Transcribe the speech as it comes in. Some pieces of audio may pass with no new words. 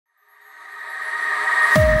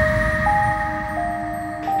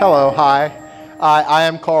Hello, hi. I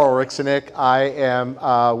am Karl Ricanek. I am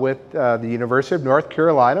with the University of North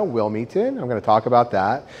Carolina, Wilmington. I'm going to talk about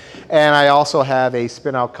that. And I also have a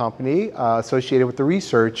spin-out company associated with the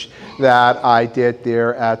research that I did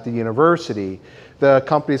there at the university. The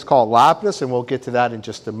company is called Lapetus, and we'll get to that in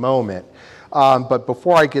just a moment. But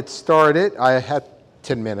before I get started, I had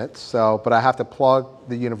 10 minutes, but I have to plug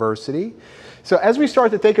the university. So as we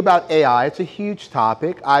start to think about AI, it's a huge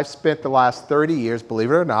topic. I've spent the last 30 years,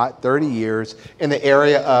 believe it or not, 30 years in the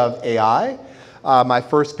area of AI. My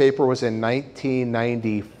first paper was in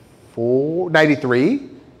 1993,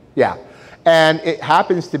 yeah. And it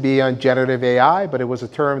happens to be on generative AI, but it was a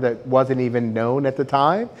term that wasn't even known at the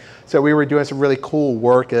time. So we were doing some really cool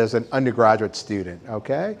work as an undergraduate student,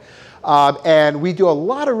 okay? And we do a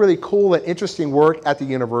lot of really cool and interesting work at the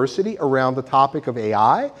university around the topic of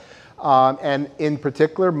AI. And in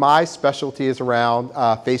particular, my specialty is around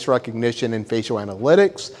face recognition and facial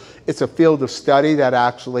analytics. It's a field of study that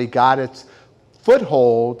actually got its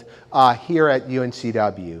foothold here at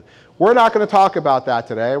UNCW. We're not going to talk about that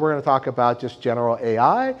today. We're going to talk about just general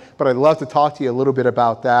AI, but I'd love to talk to you a little bit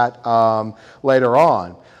about that later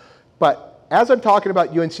on. But as I'm talking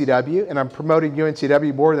about UNCW, and I'm promoting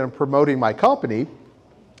UNCW more than I'm promoting my company,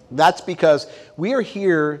 that's because we are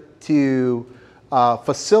here to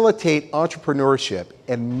facilitate entrepreneurship.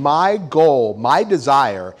 And my goal, my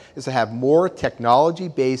desire, is to have more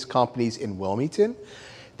technology-based companies in Wilmington.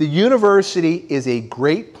 The university is a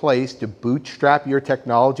great place to bootstrap your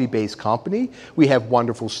technology-based company. We have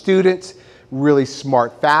wonderful students, really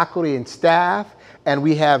smart faculty and staff, and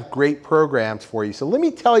we have great programs for you. So let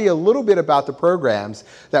me tell you a little bit about the programs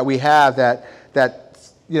that we have that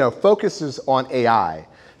focuses on AI.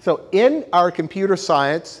 So in our computer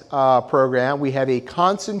science program, we have a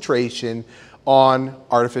concentration on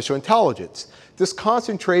artificial intelligence. This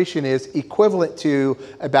concentration is equivalent to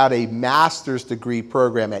about a master's degree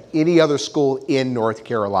program at any other school in North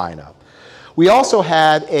Carolina. We also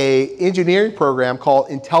had an engineering program called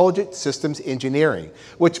Intelligent Systems Engineering,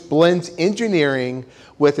 which blends engineering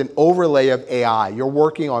with an overlay of AI. You're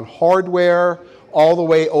working on hardware all the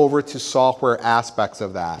way over to software aspects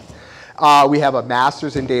of that. We have a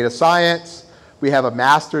master's in data science. We have a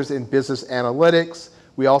master's in business analytics.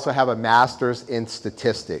 We also have a master's in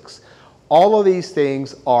statistics. All of these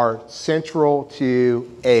things are central to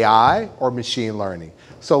AI or machine learning.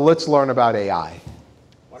 So let's learn about AI.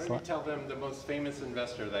 Why don't you tell them the most famous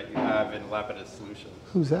investor that you have in Lapetus Solutions?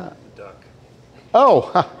 Who's that? The duck.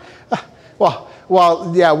 Oh, well,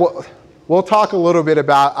 yeah, we'll talk a little bit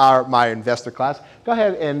about my investor class. Go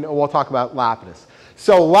ahead and we'll talk about Lapetus.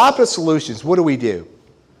 So Lapetus Solutions, what do?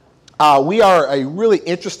 We are a really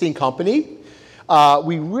interesting company.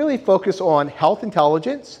 We really focus on health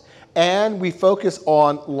intelligence, and we focus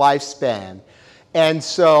on lifespan. And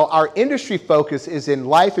so our industry focus is in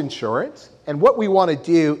life insurance. And what we want to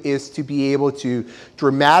do is to be able to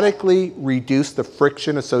dramatically reduce the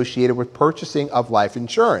friction associated with purchasing of life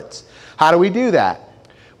insurance. How do we do that?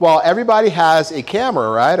 Well, everybody has a camera,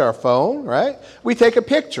 right, or a phone, right? We take a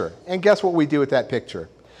picture, and guess what we do with that picture?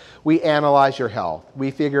 We analyze your health. We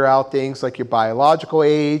figure out things like your biological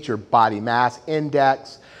age, your body mass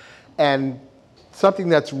index, and something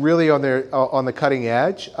that's really on the cutting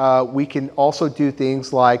edge. We can also do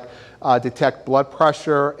things like detect blood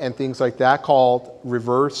pressure and things like that, called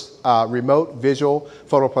remote visual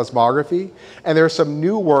photoplasmography. And there's some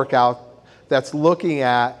new work out that's looking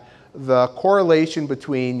at the correlation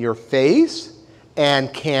between your face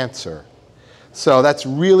and cancer. So that's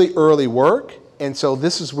really early work, and so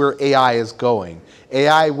this is where AI is going.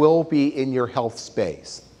 AI will be in your health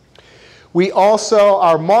space. We also,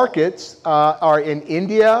 our markets are in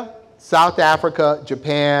India, South Africa,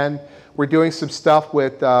 Japan. We're doing some stuff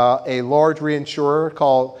with a large reinsurer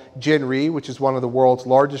called Gen Re, which is one of the world's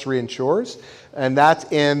largest reinsurers. And that's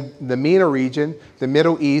in the MENA region, the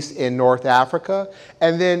Middle East, and North Africa,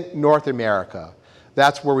 and then North America.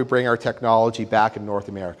 That's where we bring our technology back in North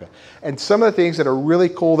America. And some of the things that are really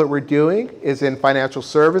cool that we're doing is in financial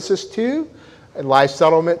services too, and life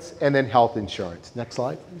settlements, and then health insurance. Next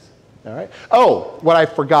slide, please. All right. Oh, what I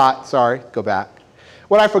forgot, sorry, go back.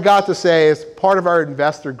 What I forgot to say is part of our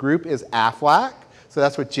investor group is Aflac. So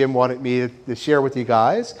that's what Jim wanted me to share with you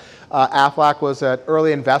guys. Aflac was an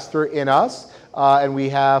early investor in us, and we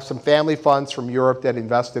have some family funds from Europe that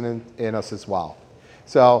invest in us as well.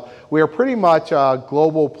 So we are pretty much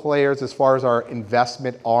global players as far as our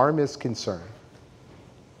investment arm is concerned.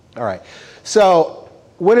 All right. So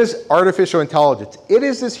what is artificial intelligence? It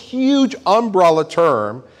is this huge umbrella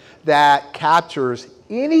term that captures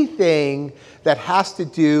anything that has to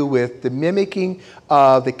do with the mimicking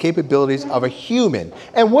of the capabilities of a human.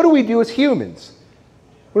 And what do we do as humans?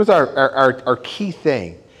 What is our key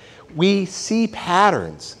thing? We see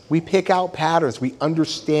patterns. We pick out patterns. We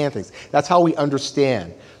understand things. That's how we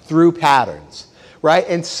understand, through patterns, right?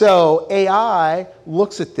 And so AI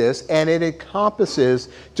looks at this, and it encompasses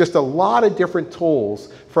just a lot of different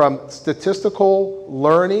tools, from statistical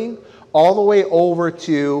learning all the way over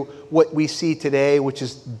to what we see today, which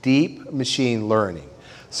is deep machine learning.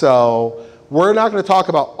 So we're not going to talk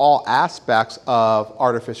about all aspects of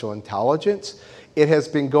artificial intelligence. It has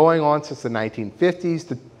been going on since the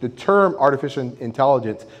 1950s. The term artificial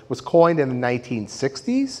intelligence was coined in the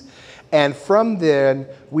 1960s. And from then,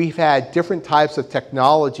 we've had different types of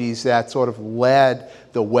technologies that sort of led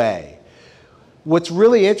the way. What's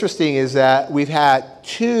really interesting is that we've had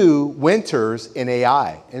 2 winters in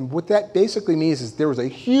AI. And what that basically means is there was a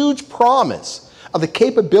huge promise of the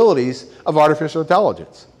capabilities of artificial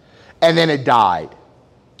intelligence. And then it died.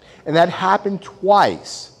 And that happened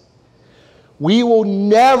twice. We will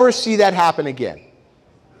never see that happen again.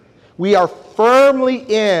 We are firmly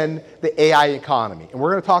in the AI economy, and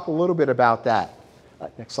we're going to talk a little bit about that.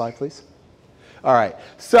 Next slide, please. All right,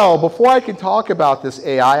 so before I can talk about this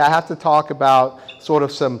AI, I have to talk about sort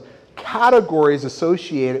of some categories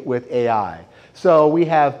associated with AI. So we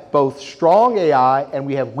have both strong AI and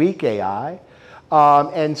we have weak AI.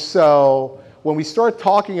 And so when we start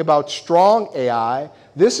talking about strong AI,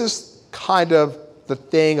 this is kind of the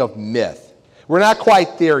thing of myth. We're not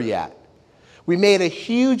quite there yet. We made a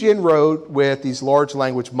huge inroad with these large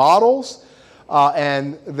language models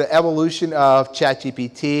and the evolution of Chat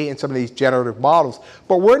GPT and some of these generative models,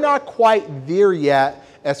 but we're not quite there yet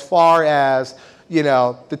as far as, you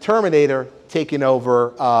know, the Terminator taking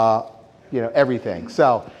over, everything.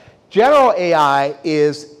 So general AI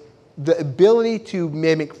is the ability to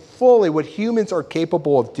mimic fully what humans are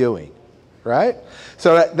capable of doing. Right?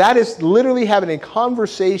 So that is literally having a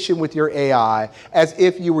conversation with your AI as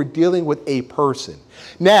if you were dealing with a person.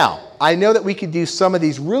 Now, I know that we could do some of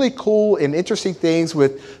these really cool and interesting things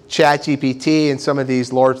with Chat GPT and some of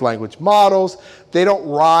these large language models. They don't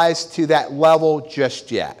rise to that level just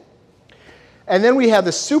yet. And then we have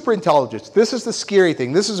the superintelligence. This is the scary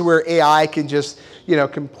thing. This is where AI can just,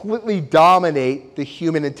 completely dominate the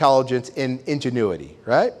human intelligence and ingenuity,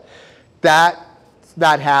 right? That's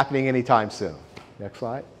not happening anytime soon. Next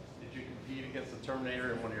slide. Did you compete against the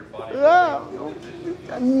Terminator in one of your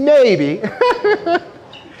body? Maybe.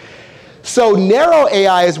 So narrow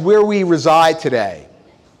AI is where we reside today.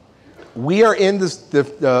 We are in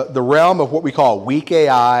the realm of what we call weak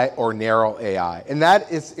AI or narrow AI, and that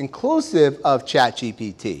is inclusive of Chat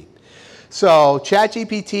GPT. So Chat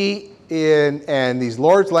GPT and these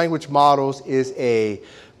large language models is a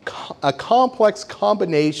complex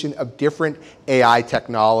combination of different AI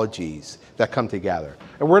technologies that come together.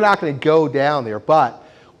 And we're not going to go down there, but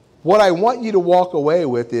what I want you to walk away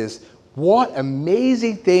with is what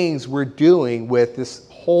amazing things we're doing with this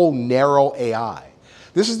whole narrow AI.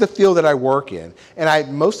 This is the field that I work in,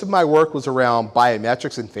 and most of my work was around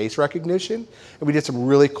biometrics and face recognition, and we did some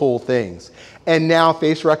really cool things. And now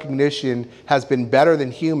face recognition has been better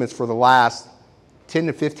than humans for the last 10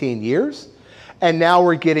 to 15 years. And now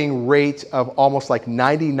we're getting rates of almost like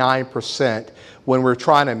 99% when we're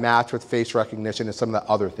trying to match with face recognition and some of the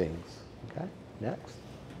other things. Okay, next.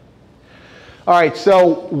 All right,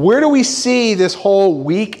 so where do we see this whole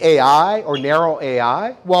weak AI or narrow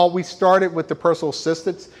AI? Well, we started with the personal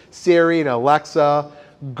assistants, Siri and Alexa,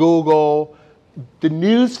 Google. The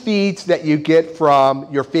news feeds that you get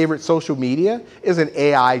from your favorite social media isn't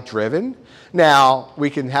AI driven. Now, we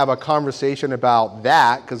can have a conversation about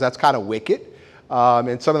that because that's kind of wicked.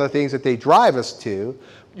 And some of the things that they drive us to,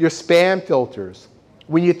 your spam filters.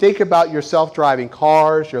 When you think about your self-driving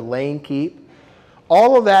cars, your lane keep,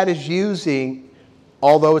 all of that is using,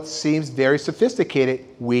 although it seems very sophisticated,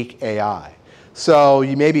 weak AI. So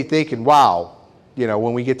you may be thinking, wow,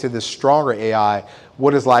 when we get to this stronger AI,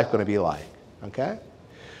 what is life going to be like? Okay?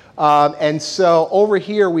 And so over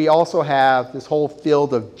here, we also have this whole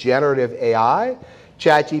field of generative AI.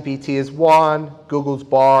 ChatGPT is one, Google's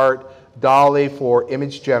Bard, Dolly for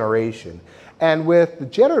image generation. And with the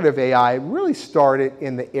generative AI, it really started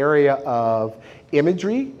in the area of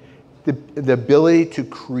imagery, the ability to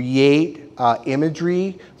create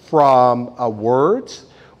imagery from words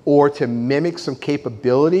or to mimic some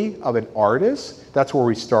capability of an artist. That's where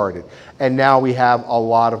we started. And now we have a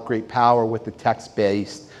lot of great power with the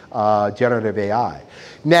text-based generative AI.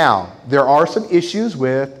 Now, there are some issues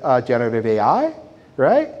with generative AI,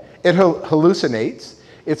 right? It hallucinates.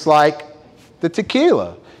 It's like the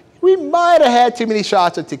tequila. we might have had too many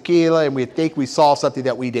shots of tequila and we think we saw something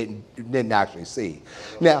that we didn't actually see.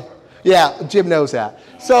 Now, yeah, Jim knows that.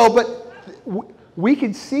 So, but we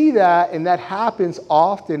can see that, and that happens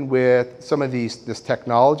often with some of this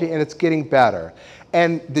technology, and it's getting better.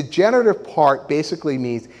 And the generative part basically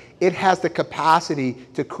means it has the capacity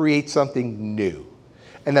to create something new.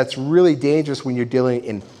 And that's really dangerous when you're dealing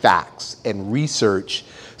in facts and research.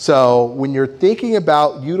 So when you're thinking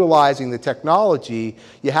about utilizing the technology,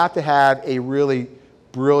 you have to have a really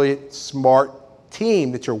brilliant, smart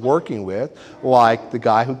team that you're working with, like the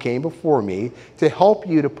guy who came before me, to help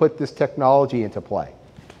you to put this technology into play.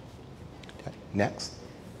 Okay, next.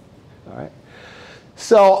 All right.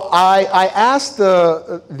 So I asked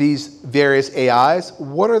these various AIs,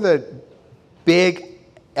 what are the big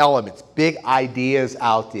elements, big ideas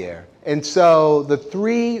out there? And so the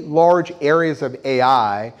three large areas of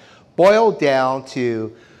AI boil down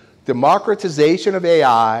to democratization of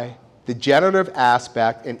AI, the generative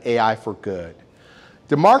aspect, and AI for good.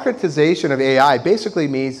 Democratization of AI basically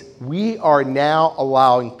means we are now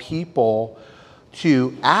allowing people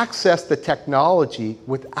to access the technology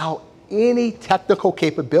without any technical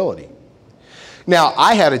capability. Now,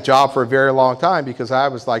 I had a job for a very long time because I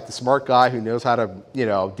was like the smart guy who knows how to,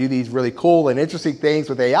 do these really cool and interesting things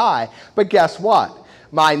with AI. But guess what?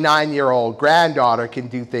 My 9-year-old granddaughter can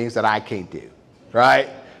do things that I can't do, right?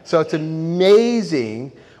 So it's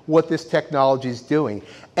amazing what this technology is doing.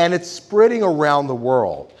 And it's spreading around the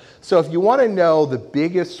world. So if you want to know the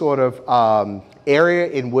biggest sort of area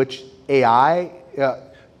in which AI,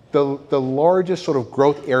 the largest sort of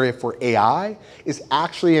growth area for AI is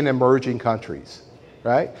actually in emerging countries,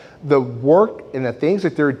 right? The work and the things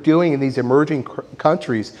that they're doing in these emerging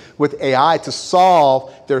countries with AI to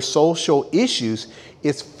solve their social issues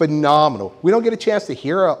is phenomenal. We don't get a chance to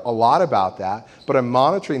hear a lot about that, but I'm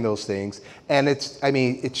monitoring those things, and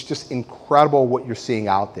it's just incredible what you're seeing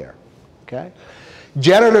out there, okay?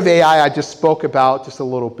 Generative AI, I just spoke about just a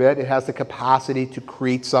little bit. It has the capacity to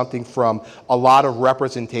create something from a lot of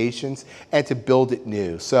representations and to build it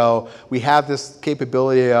new. So we have this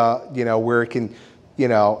capability, where it can,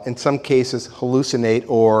 in some cases hallucinate,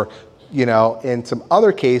 or, in some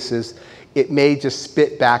other cases, it may just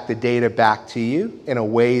spit back the data back to you in a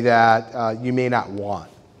way that you may not want,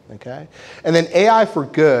 okay? And then AI for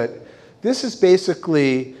good, this is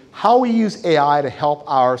basically how we use AI to help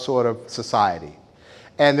our sort of society.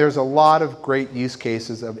 And there's a lot of great use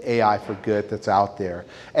cases of AI for good that's out there.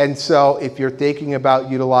 And so if you're thinking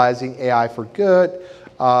about utilizing AI for good,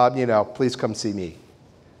 please come see me.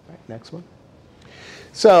 All right, next one.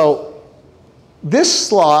 So this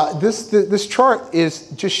slide, this chart is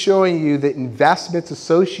just showing you the investments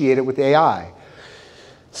associated with AI.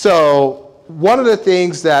 So one of the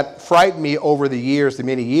things that frightened me over the years, the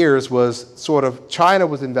many years, was sort of China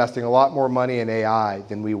was investing a lot more money in AI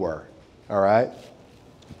than we were, all right?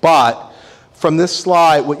 But from this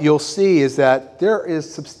slide, what you'll see is that there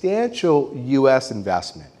is substantial US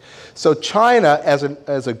investment. So China, as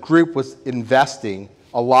a group, was investing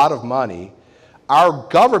a lot of money. Our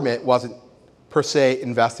government wasn't per se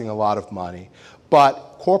investing a lot of money, but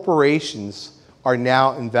corporations are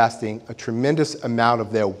now investing a tremendous amount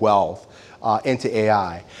of their wealth into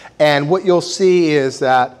AI. And what you'll see is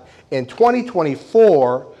that in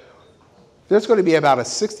 2024, there's going to be about a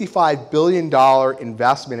 $65 billion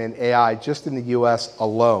investment in AI just in the US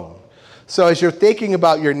alone. So as you're thinking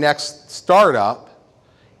about your next startup,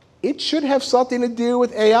 it should have something to do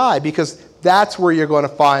with AI, because that's where you're going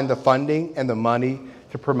to find the funding and the money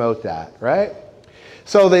to promote that, right?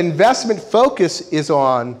 So the investment focus is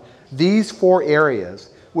on these 4 areas,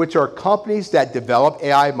 which are companies that develop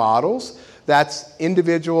AI models. That's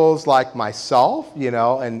individuals like myself,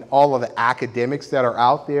 and all of the academics that are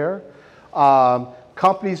out there.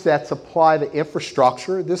 Companies that supply the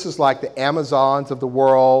infrastructure. This is like the Amazons of the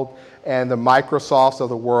world and the Microsofts of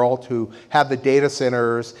the world, who have the data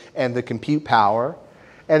centers and the compute power.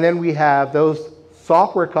 And then we have those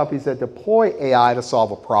software companies that deploy AI to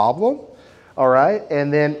solve a problem, all right?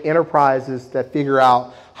 And then enterprises that figure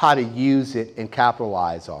out how to use it and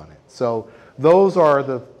capitalize on it. So those are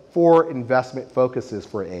the 4 investment focuses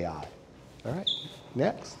for AI. All right,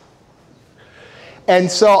 next. And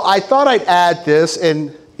so I thought I'd add this,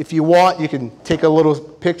 and if you want, you can take a little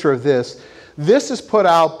picture of this. This is put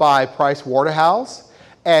out by Price Waterhouse,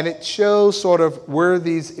 and it shows sort of where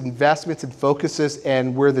these investments and focuses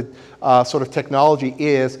and where the sort of technology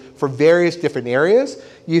is for various different areas.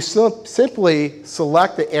 You simply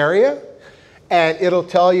select the area, and it'll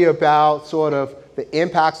tell you about sort of the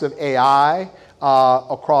impacts of AI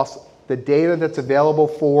across the data that's available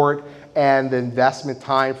for it, and the investment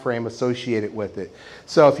time frame associated with it.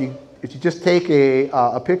 So if you just take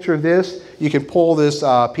a picture of this, you can pull this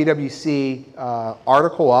PwC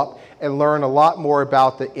article up and learn a lot more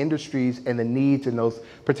about the industries and the needs in those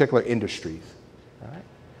particular industries. All right,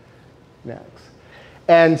 next.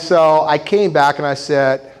 And so I came back and I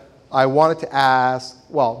said, I wanted to ask,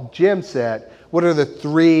 well, Jim said, what are the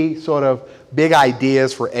 3 sort of big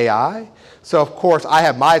ideas for AI? So of course I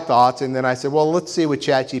have my thoughts, and then I said, well, let's see what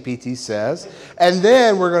Chat GPT says, and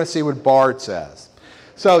then we're going to see what Bard says.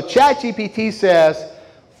 So Chat GPT says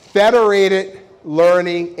federated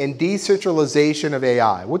learning and decentralization of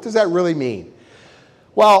AI. What does that really mean?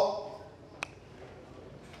 Well,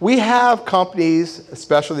 we have companies,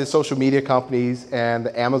 especially the social media companies and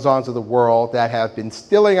the Amazons of the world, that have been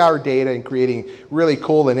stealing our data and creating really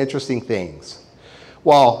cool and interesting things.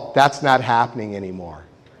 Well, that's not happening anymore,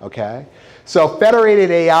 okay? So federated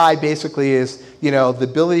AI basically is, the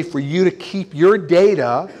ability for you to keep your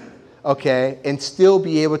data, okay, and still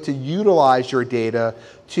be able to utilize your data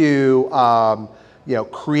to,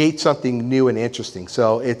 create something new and interesting.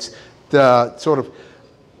 So it's the sort of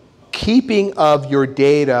keeping of your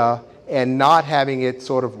data and not having it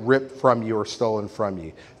sort of ripped from you or stolen from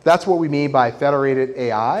you. That's what we mean by federated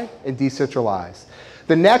AI and decentralized.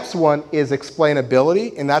 The next one is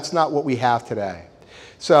explainability, and that's not what we have today.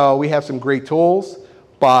 So we have some great tools,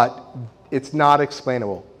 but it's not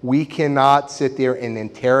explainable. We cannot sit there and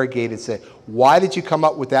interrogate and say, why did you come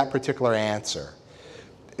up with that particular answer?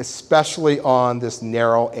 Especially on this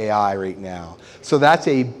narrow AI right now. So that's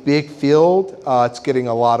a big field. It's getting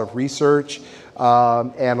a lot of research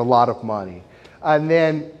and a lot of money. And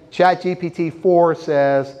then ChatGPT 4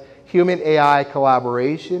 says human AI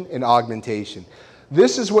collaboration and augmentation.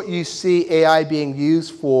 This is what you see AI being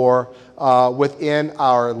used for within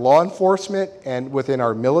our law enforcement and within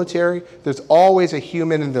our military. There's always a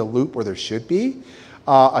human in the loop, or there should be.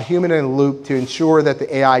 A human in the loop to ensure that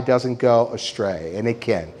the AI doesn't go astray, and it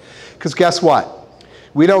can. Because guess what?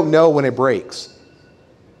 We don't know when it breaks,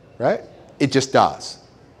 right? It just does,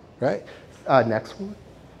 right? Next one,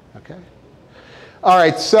 okay. All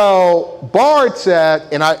right, so Bard said,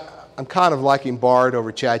 and I'm kind of liking Bard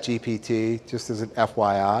over ChatGPT, just as an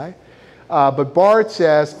FYI. But Bard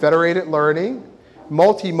says federated learning,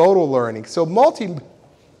 multimodal learning. So multimodal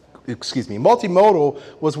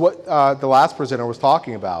was what the last presenter was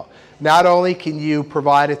talking about. Not only can you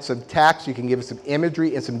provide it some text, you can give it some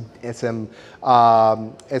imagery and some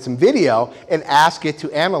video and ask it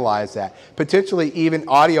to analyze that. Potentially even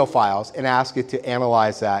audio files and ask it to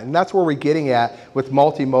analyze that. And that's where we're getting at with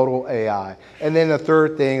multimodal AI. And then the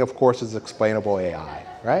third thing, of course, is explainable AI,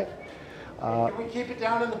 right? Can we keep it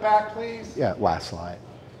down in the back, please? Yeah, last slide.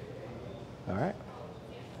 All right.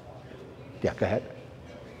 Yeah, go ahead.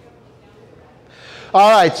 All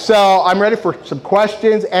right, so I'm ready for some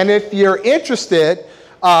questions, and if you're interested,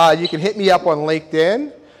 you can hit me up on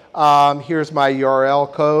LinkedIn. Here's my URL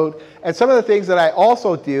code. And some of the things that I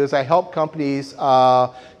also do is I help companies who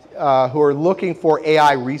are looking for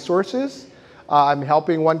AI resources. I'm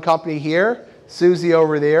helping one company here, Susie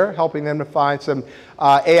over there, helping them to find some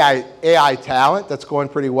AI talent that's going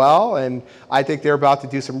pretty well, and I think they're about to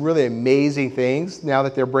do some really amazing things now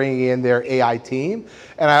that they're bringing in their AI team.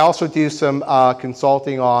 And I also do some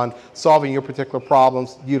consulting on solving your particular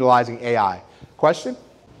problems utilizing AI. Question?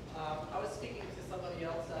 I was speaking to somebody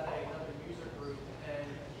else at another user group, and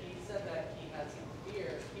he said that he had some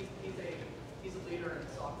fear. He's a leader in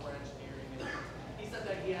software engineering, and he said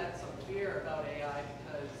that he had some fear about AI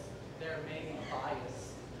because there may be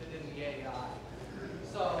bias within the AI.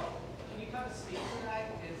 So can you kind of speak to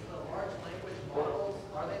that? Is the large language models,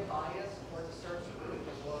 are they biased towards a certain group,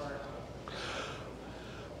 or?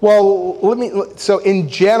 Well, so in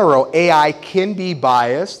general, AI can be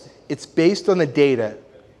biased. It's based on the data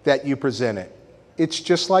that you present it. It's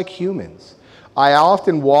just like humans. I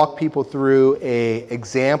often walk people through an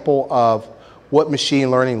example of what machine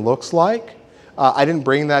learning looks like. I didn't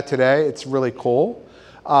bring that today. It's really cool.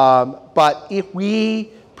 But if we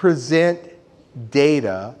present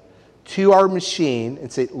data to our machine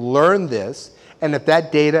and say, learn this, and if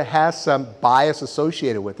that data has some bias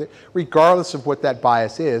associated with it, regardless of what that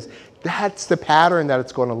bias is, that's the pattern that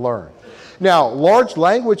it's going to learn. Now, large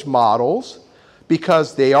language models,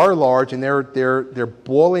 because they are large and they're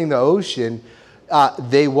boiling the ocean,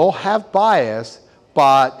 they will have bias,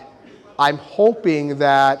 but I'm hoping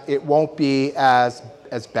that it won't be as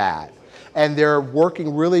bad. And they're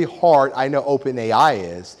working really hard, I know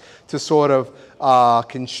OpenAI is, to sort of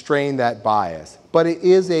constrain that bias. But it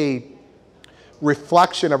is a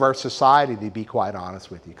reflection of our society, to be quite honest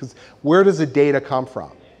with you, because where does the data come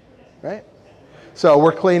from, right? So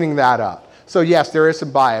we're cleaning that up. So yes, there is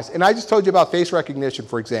some bias. And I just told you about face recognition,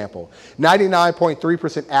 for example.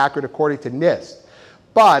 99.3% accurate according to NIST.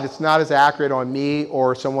 But it's not as accurate on me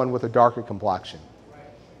or someone with a darker complexion.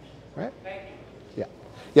 Right? Thank you. Yeah.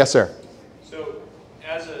 Yes, sir. So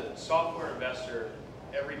as a software investor,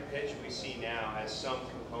 every pitch we see now has some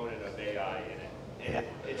component of AI in it. And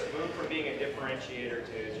it's moved from being a differentiator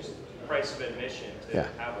to just price of admission to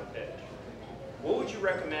have a pitch. What would you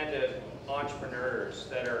recommend to entrepreneurs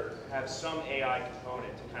that have some AI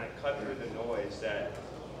component to kind of cut through the noise that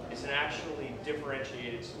is an actually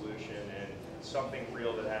differentiated solution and something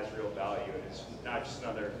real that has real value, and it's not just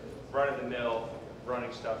another run-of-the-mill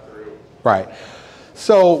running stuff through? Right.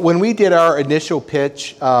 So when we did our initial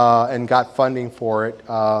pitch and got funding for it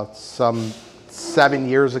some 7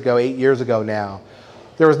 years ago, 8 years ago now,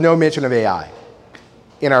 there was no mention of AI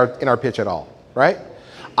in our pitch at all, right?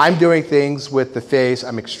 I'm doing things with the face.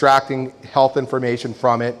 I'm extracting health information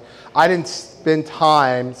from it. I didn't spend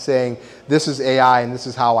time saying this is AI and this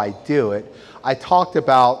is how I do it. I talked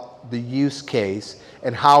about the use case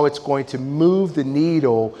and how it's going to move the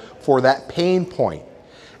needle for that pain point.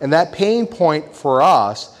 And that pain point for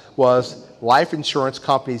us was life insurance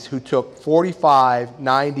companies who took 45,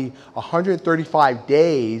 90, 135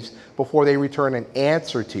 days before they return an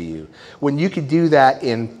answer to you, when you could do that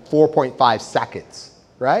in 4.5 seconds,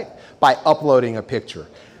 right? By uploading a picture.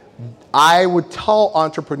 I would tell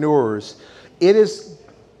entrepreneurs, it is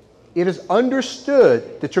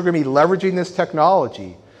understood that you're going to be leveraging this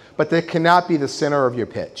technology, but that cannot be the center of your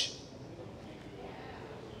pitch.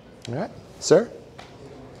 All right, sir?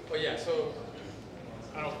 Well, yeah, so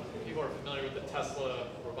I don't know if people are familiar with the Tesla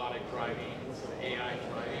robotic driving, so AI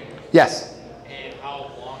driving. Yes. And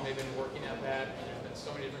how long they've been working at that. And there's been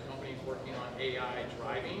so many different companies working on AI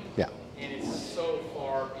driving. Yeah. And it's so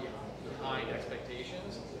far behind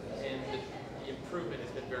expectations, and the improvement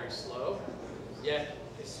has been very slow. Yet,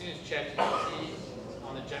 as soon as Chat GPT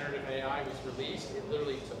on the generative AI was released, it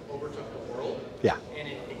literally overtook the world. Yeah. And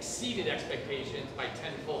it exceeded expectations by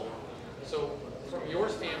tenfold. So from your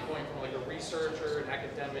standpoint, from like a researcher, an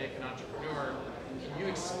academic, an entrepreneur, can you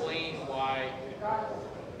explain why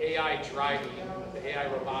AI driving, the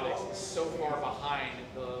AI robotics, is so far behind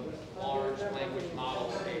the large language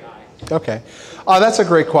model AI? Okay. That's a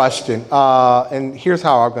great question. And here's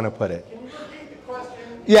how I'm going to put it. Can you repeat the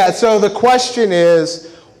question? Yeah, so the question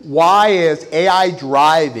is, why is AI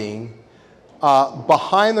driving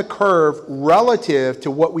behind the curve relative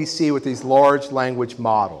to what we see with these large language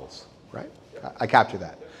models, right? I capture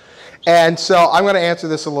that. And so I'm going to answer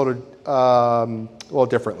this a little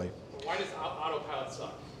differently. Why does autopilot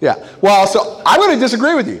suck? Yeah, well, so I'm going to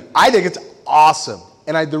disagree with you. I think it's awesome.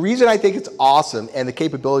 And the reason I think it's awesome and the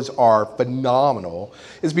capabilities are phenomenal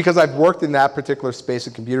is because I've worked in that particular space,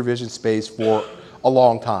 the computer vision space, for a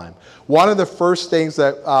long time. One of the first things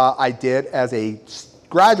that I did as a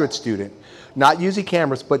graduate student, not using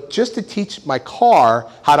cameras, but just to teach my car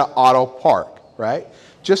how to auto park, right?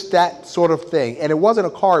 Just that sort of thing. And it wasn't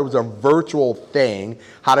a car, it was a virtual thing,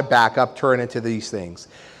 how to back up, turn into these things.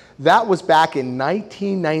 That was back in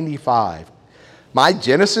 1995. My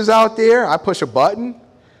Genesis out there, I push a button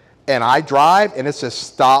and I drive and it says,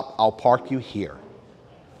 stop, I'll park you here.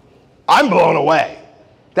 I'm blown away.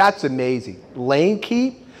 That's amazing. Lane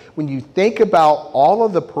keep, when you think about all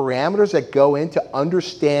of the parameters that go into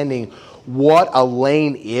understanding what a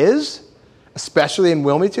lane is, especially in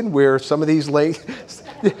Wilmington, where some of these lanes,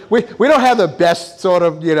 we don't have the best sort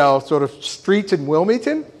of streets in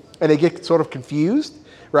Wilmington, and they get sort of confused,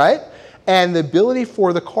 right? And the ability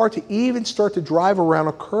for the car to even start to drive around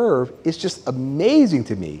a curve is just amazing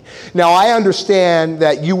to me. Now, I understand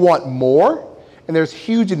that you want more, and there's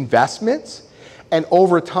huge investments, and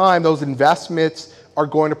over time, those investments are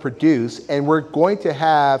going to produce, and we're going to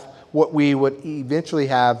have what we would eventually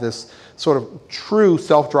have this sort of true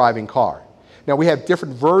self-driving car. Now, we have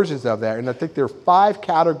different versions of that, and I think there are 5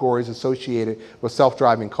 categories associated with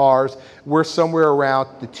self-driving cars. We're somewhere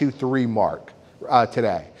around the 2-3 mark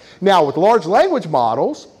today. Now, with large language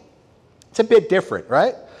models, it's a bit different,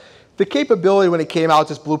 right? The capability when it came out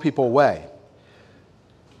just blew people away.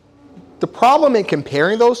 The problem in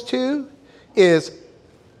comparing those two is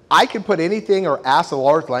I can put anything or ask the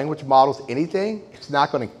large language models anything, it's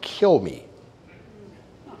not going to kill me.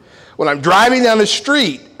 When I'm driving down the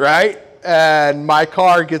street, right, and my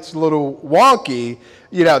car gets a little wonky,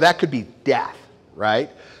 that could be death, right?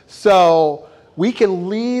 So we can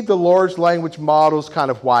leave the large language models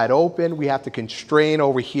kind of wide open. We have to constrain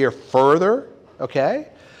over here further, okay?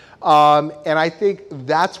 And I think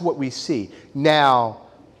that's what we see. Now,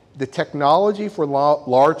 the technology for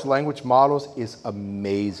large language models is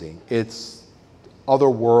amazing. It's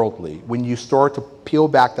otherworldly when you start to peel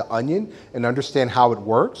back the onion and understand how it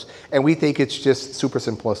works. And we think it's just super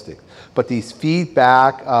simplistic. But these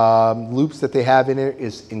feedback loops that they have in it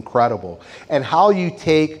is incredible. And how you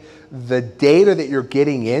take the data that you're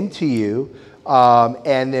getting into you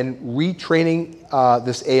and then retraining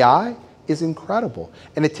this AI is incredible.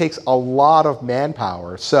 And it takes a lot of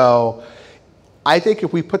manpower. So I think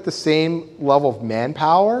if we put the same level of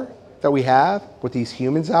manpower that we have with these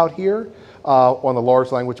humans out here on the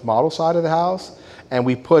large language model side of the house, and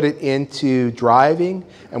we put it into driving,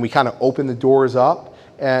 and we kind of open the doors up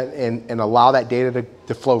and allow that data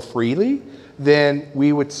to flow freely, then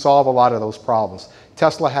we would solve a lot of those problems.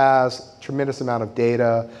 Tesla has a tremendous amount of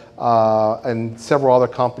data and several other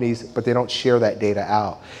companies, but they don't share that data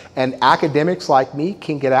out. And academics like me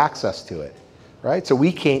can get access to it. Right? So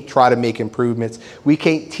we can't try to make improvements. We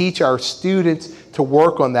can't teach our students to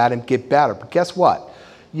work on that and get better. But guess what?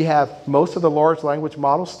 You have most of the large language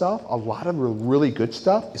model stuff, a lot of the really good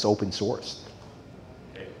stuff is open source.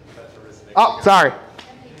 Okay, Professor Ricanek. Oh, sorry.